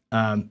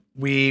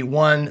 We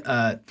won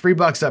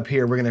 $3 up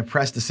here. We're going to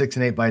press the 6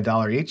 and 8 by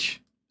 $1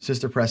 each.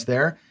 Sister press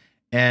there.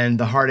 And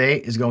the hard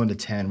 8 is going to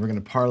 10. We're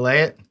going to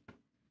parlay it.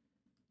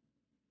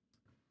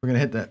 We're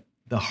going to hit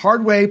the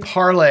hard way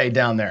parlay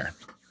down there.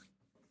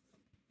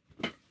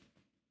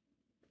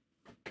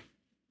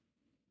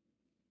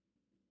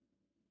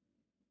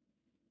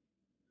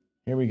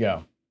 Here we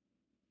go.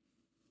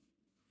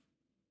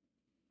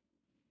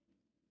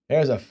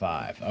 There's a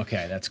 5.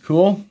 Okay, that's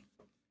cool.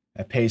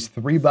 That pays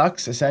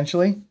 $3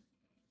 essentially.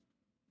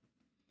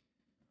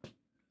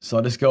 So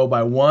I'll just go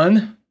by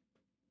 1.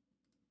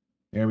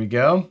 There we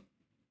go.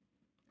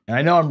 And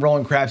I know I'm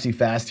rolling crapsy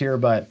fast here,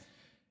 but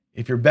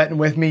if you're betting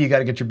with me, you got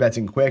to get your bets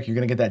in quick. You're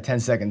going to get that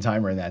 10-second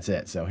timer and that's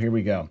it. So here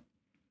we go.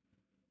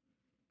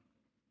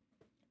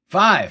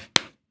 5.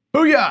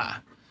 Booyah!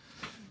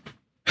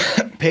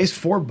 Pays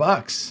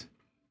 $4.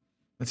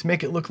 Let's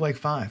make it look like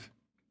 5.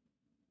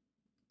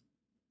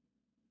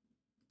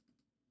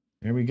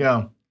 There we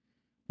go.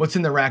 What's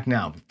in the rack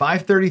now?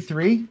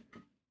 533.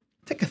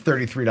 Take a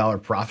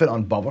 $33 profit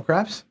on bubble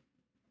craps.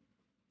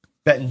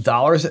 Betting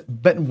dollars,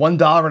 betting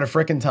 $1 at a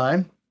frickin'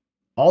 time.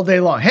 All day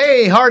long.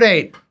 Hey, hard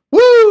 8.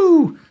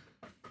 Woo!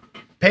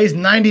 Pays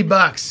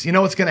 $90. You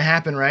know what's going to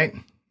happen, right?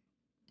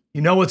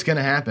 You know what's going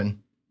to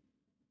happen.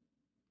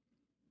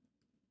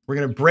 We're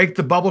going to break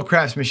the bubble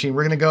craps machine.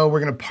 We're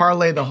going to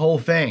parlay the whole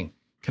thing.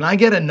 Can I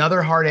get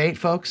another hard 8,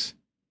 folks?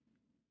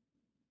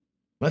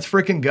 Let's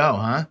frickin' go,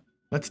 huh?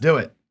 Let's do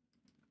it.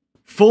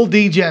 Full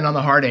degen on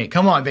the hard 8.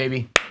 Come on,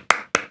 baby.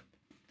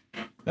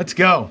 Let's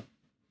go.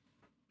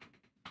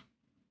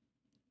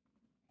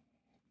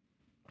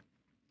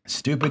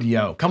 Stupid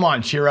yo. Come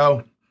on,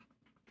 Chiro.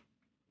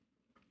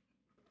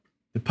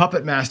 The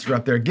puppet master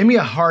up there. Give me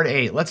a hard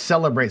 8. Let's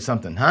celebrate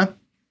something, huh?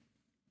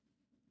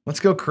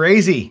 Let's go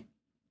crazy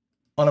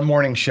on a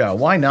morning show.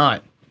 Why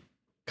not?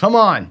 Come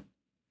on.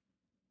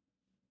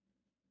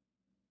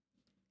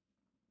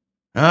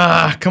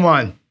 Come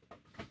on.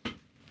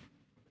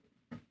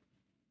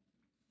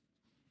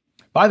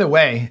 By the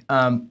way,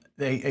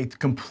 a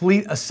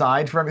complete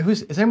aside for everyone.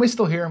 Is anybody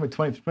still here with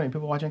 20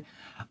 people watching?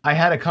 I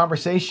had a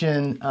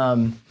conversation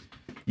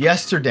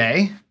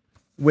yesterday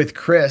with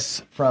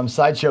Chris from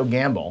Sideshow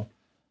Gamble.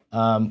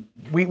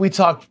 We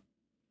talk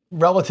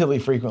relatively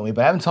frequently,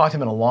 but I haven't talked to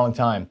him in a long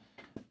time.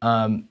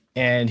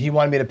 And he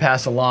wanted me to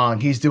pass along.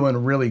 He's doing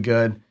really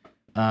good.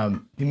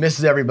 He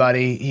misses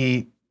everybody.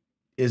 He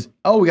is,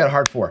 we got a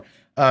hard 4.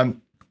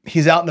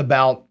 He's out and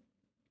about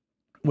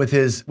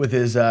he's in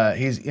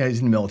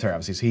the military,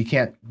 obviously, so he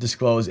can't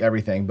disclose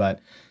everything, but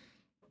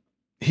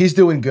he's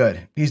doing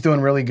good. He's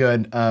doing really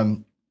good.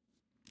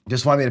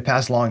 Just wanted me to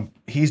pass along.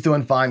 He's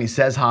doing fine. He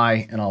says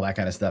hi and all that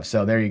kind of stuff.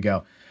 So there you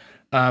go.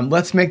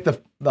 Let's make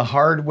the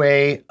hard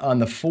way on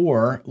the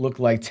 4 look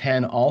like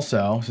 10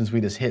 also, since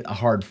we just hit a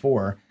hard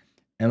 4.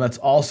 And let's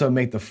also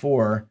make the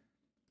 4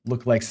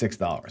 look like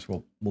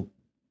 $6. We'll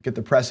get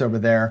the press over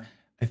there.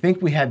 I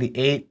think we had the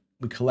 8.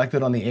 We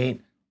collected on the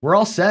 8. We're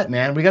all set,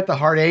 man. We got the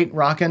hard 8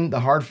 rocking, the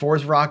hard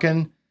 4s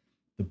rocking.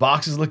 The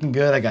box is looking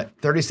good. I got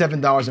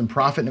 $37 in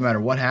profit no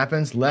matter what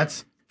happens.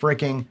 Let's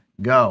freaking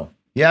go.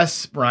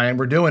 Yes, Brian,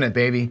 we're doing it,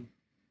 baby.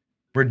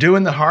 We're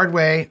doing the hard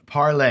way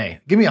parlay.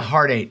 Give me a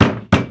hard 8.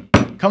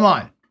 Come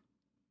on.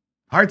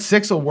 Hard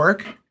 6 will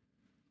work.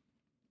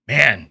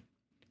 Man,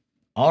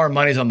 all our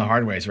money's on the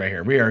hard ways right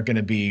here. We are going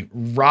to be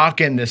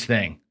rocking this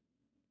thing.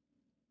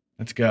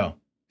 Let's go.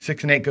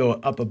 6 and 8 go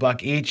up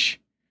 $1 each.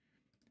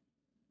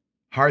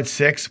 Hard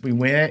 6, we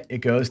win it. It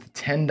goes to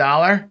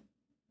 $10.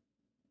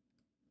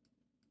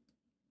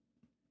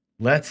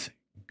 Let's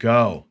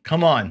go.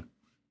 Come on.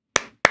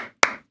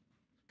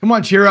 Come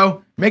on,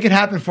 Chiro. Make it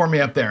happen for me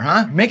up there,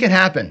 huh? Make it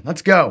happen.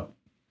 Let's go.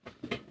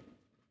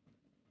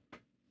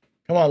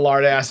 Come on,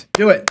 lard ass.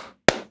 Do it.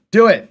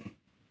 Do it.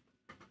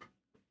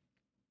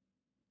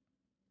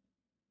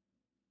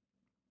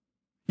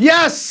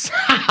 Yes!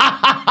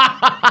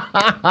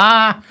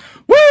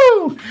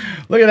 Woo!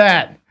 Look at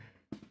that.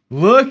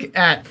 Look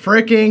at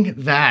freaking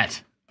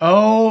that.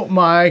 Oh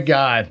my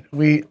God.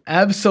 We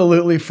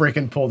absolutely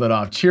freaking pulled it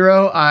off.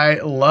 Chiro,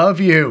 I love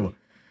you.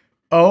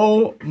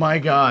 Oh my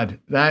God.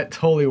 That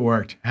totally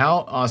worked.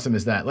 How awesome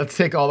is that? Let's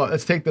take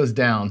those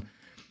down.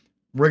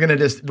 We're going to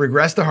just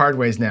regress the hard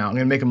ways now. I'm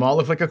going to make them all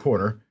look like a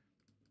quarter.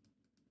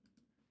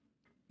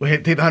 We'll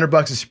take the $100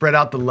 and spread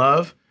out the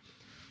love.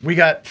 We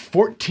got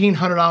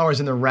 $1,400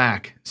 in the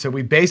rack. So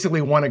we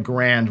basically won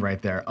 $1,000 right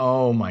there.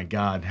 Oh my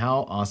God.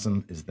 How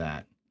awesome is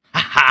that?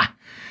 Ha!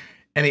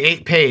 And the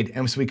 8 paid,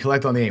 and so we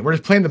collect on the 8. We're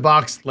just playing the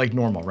box like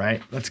normal,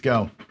 right? Let's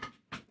go.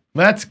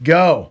 Let's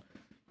go.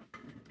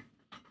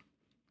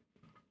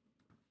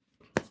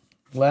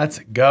 Let's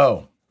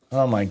go.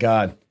 Oh my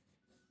God.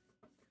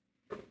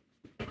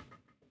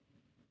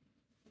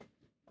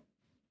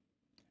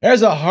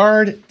 There's a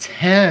hard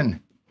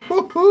 10.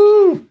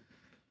 Woohoo!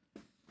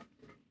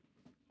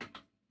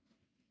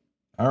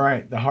 All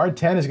right, the hard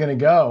 10 is going to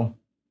go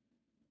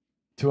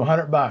to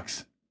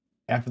 $100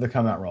 after the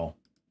come out roll.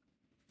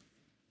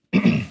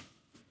 I've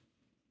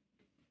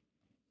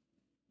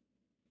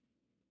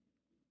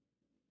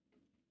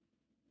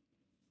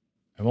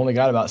only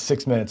got about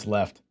 6 minutes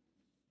left.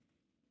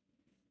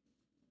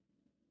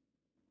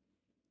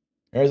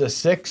 There's a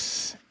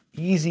 6,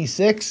 easy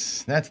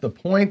 6. That's the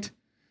point.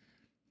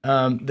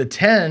 The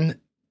 10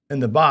 in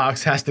the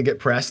box has to get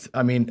pressed.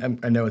 I mean,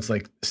 I know it's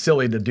like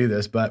silly to do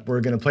this, but we're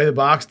going to play the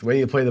box the way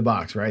you play the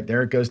box, right?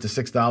 There it goes to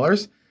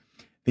 $6.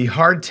 The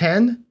hard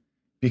 10,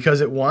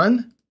 because it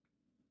won,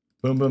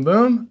 boom, boom,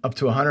 boom, up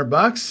to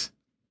 $100.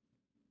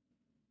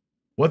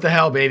 What the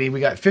hell, baby? We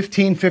got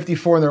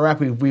 $1,554 in the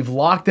rack. We've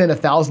locked in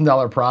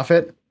 $1,000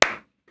 profit.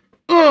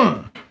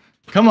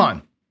 Come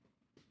on.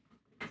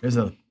 There's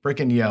a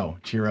freaking yo.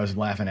 Chiro's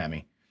laughing at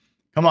me.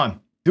 Come on.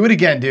 Do it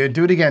again, dude.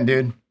 Do it again,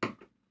 dude.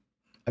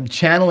 I'm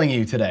channeling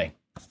you today.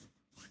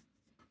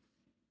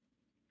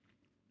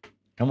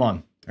 Come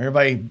on.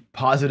 Everybody,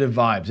 positive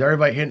vibes.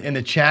 Everybody in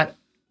the chat,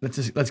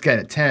 let's get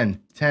it.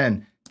 10,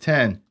 10,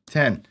 10,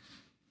 10.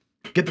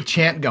 Get the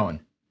chant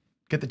going.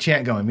 Get the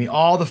chant going. Me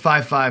all the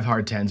 5-5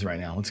 hard 10s right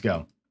now. Let's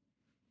go.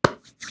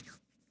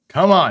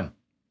 Come on.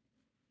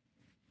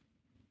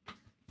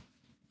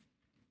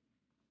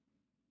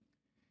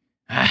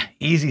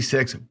 Easy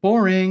 6.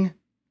 Boring.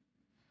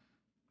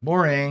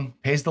 Boring.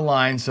 Pays the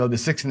line. So the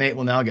 6 and 8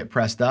 will now get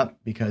pressed up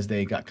because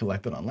they got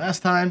collected on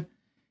last time.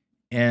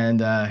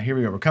 And here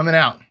we go. We're coming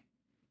out.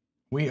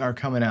 We are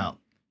coming out.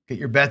 Get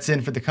your bets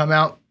in for the come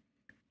out.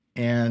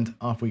 And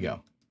off we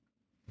go.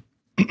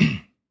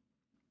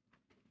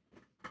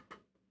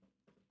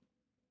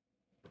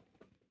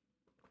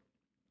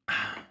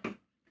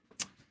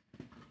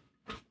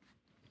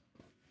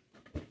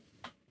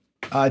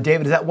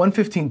 David, is that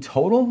 115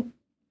 total?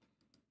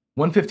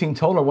 115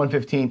 total or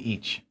 115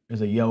 each? There's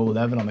a yo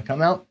 11 on the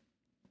come out.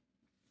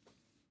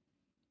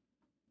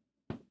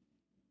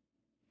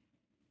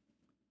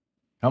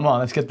 Come on,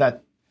 let's get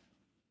that.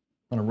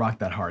 I'm gonna rock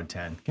that hard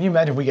 10. Can you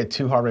imagine if we get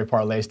 2 hard way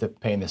parlays to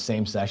pay in the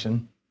same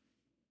session?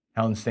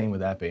 How insane would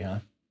that be, huh?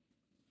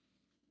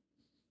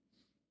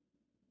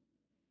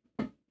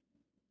 Here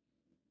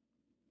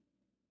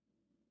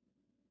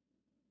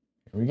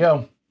we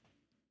go.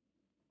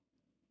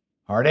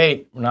 Hard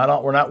 8. We're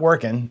not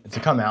working. It's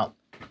a come out.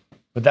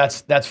 But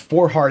that's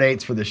 4 hard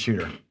 8s for the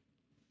shooter.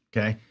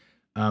 Okay.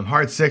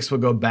 Hard 6 will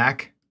go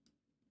back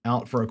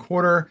out for a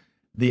quarter.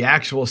 The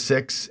actual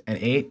 6 and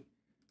 8,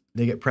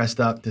 they get pressed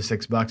up to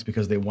 $6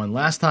 because they won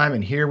last time.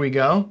 And here we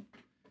go.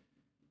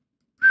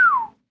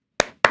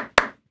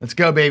 Let's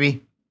go, baby.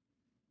 Give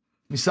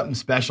me something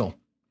special.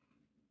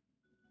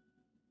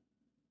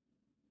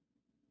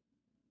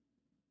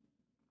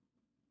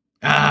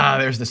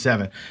 there's the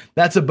 7.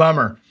 That's a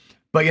bummer.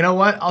 But you know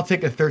what? I'll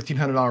take a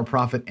 $1,300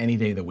 profit any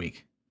day of the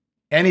week.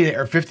 Any day,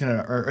 or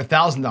 $1,500 or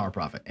 $1,000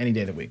 profit any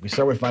day of the week. We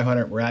start with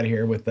 500. We're out of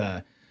here with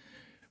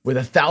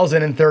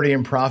 1,030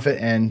 in profit,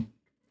 and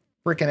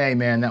freaking A,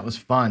 man, that was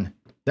fun.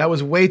 That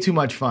was way too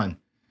much fun.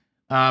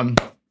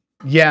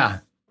 Yeah,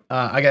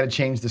 I got to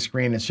change the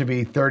screen. It should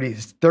be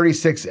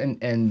 36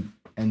 and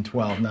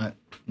 12, not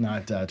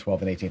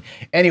 12 and 18.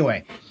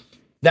 Anyway,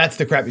 that's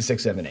the crappy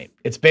 6, 7, 8.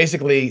 It's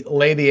basically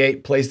lay the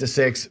 8, place the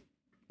 6,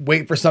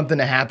 wait for something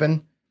to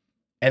happen,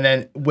 and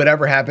then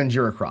whatever happens,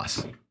 you're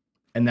across.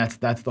 And that's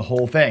the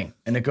whole thing.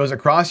 And it goes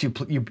across. You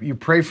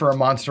pray for a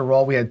monster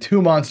roll. We had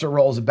 2 monster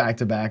rolls back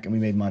to back, and we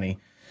made money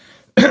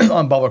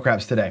on Bubble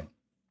Craps today.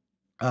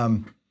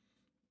 That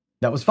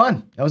was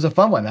fun. That was a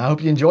fun one. I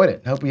hope you enjoyed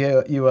it. I hope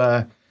you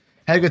had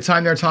a good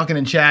time there talking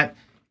in chat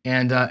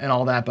and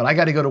all that. But I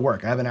got to go to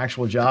work. I have an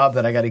actual job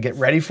that I got to get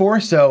ready for.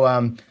 So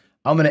I'm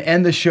going to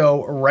end the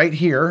show right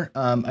here.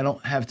 I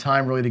don't have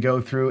time really to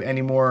go through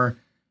any more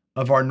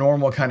of our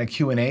normal kind of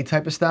Q&A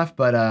type of stuff.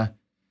 But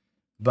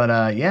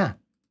yeah.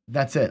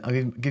 That's it. I'll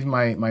give you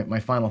my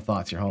final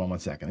thoughts here. Hold on one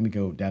second. Let me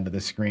go down to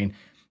this screen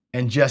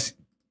and just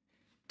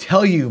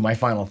tell you my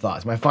final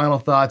thoughts. My final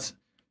thoughts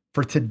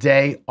for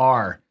today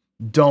are,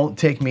 don't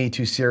take me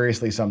too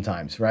seriously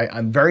sometimes, right?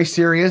 I'm very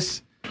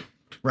serious,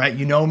 right?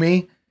 You know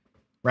me,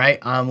 right?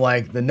 I'm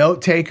like the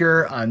note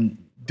taker. I'm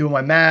doing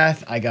my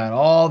math. I got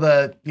all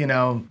the,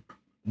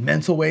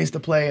 mental ways to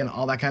play and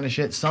all that kind of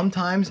shit.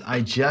 Sometimes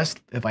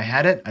if I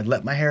had it, I'd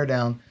let my hair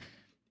down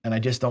and I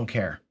just don't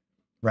care,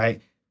 right?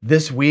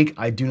 This week,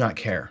 I do not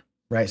care,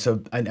 right?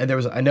 So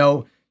I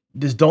know,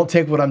 just don't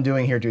take what I'm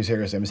doing here too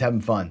seriously. I'm just having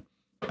fun.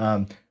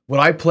 Would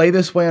I play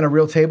this way on a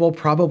real table?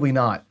 Probably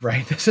not,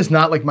 right? This is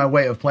not like my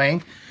way of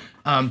playing,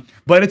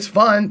 but it's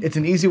fun. It's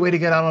an easy way to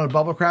get out on a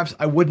Bubble Craps.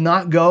 I would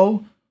not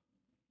go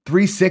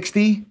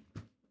 360,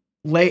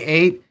 lay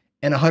 8,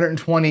 and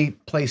 120,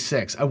 play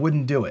 6. I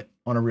wouldn't do it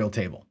on a real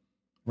table,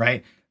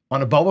 right?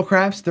 On a Bubble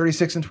Craps,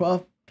 36 and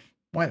 12,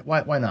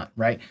 why not,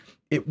 right?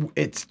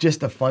 It's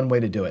just a fun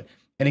way to do it.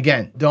 And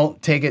again,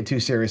 don't take it too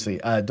seriously.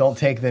 Don't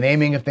take the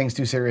naming of things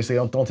too seriously.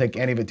 Don't take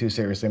any of it too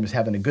seriously. I'm just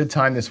having a good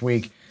time this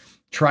week,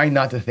 trying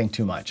not to think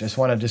too much. I just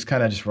want to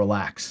kind of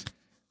relax.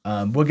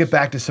 We'll get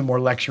back to some more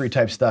lecture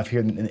type stuff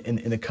here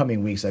in the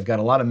coming weeks. I've got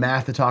a lot of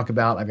math to talk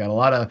about. I've got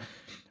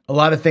a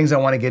lot of things I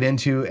want to get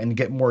into and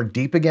get more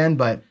deep again.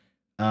 But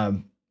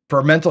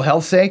for mental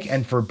health sake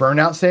and for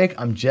burnout sake,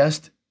 I'm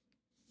just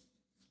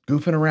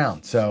goofing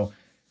around. So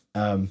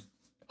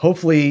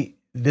hopefully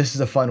this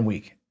is a fun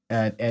week.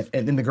 And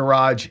in the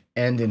garage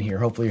and in here.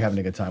 Hopefully you're having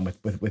a good time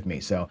with me.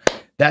 So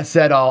that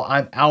said,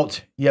 I'm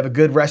out. You have a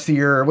good rest of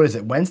your,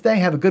 Wednesday?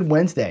 Have a good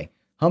Wednesday.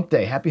 Hump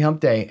day. Happy hump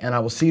day. And I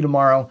will see you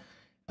tomorrow.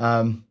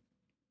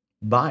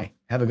 Bye.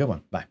 Have a good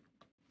one. Bye.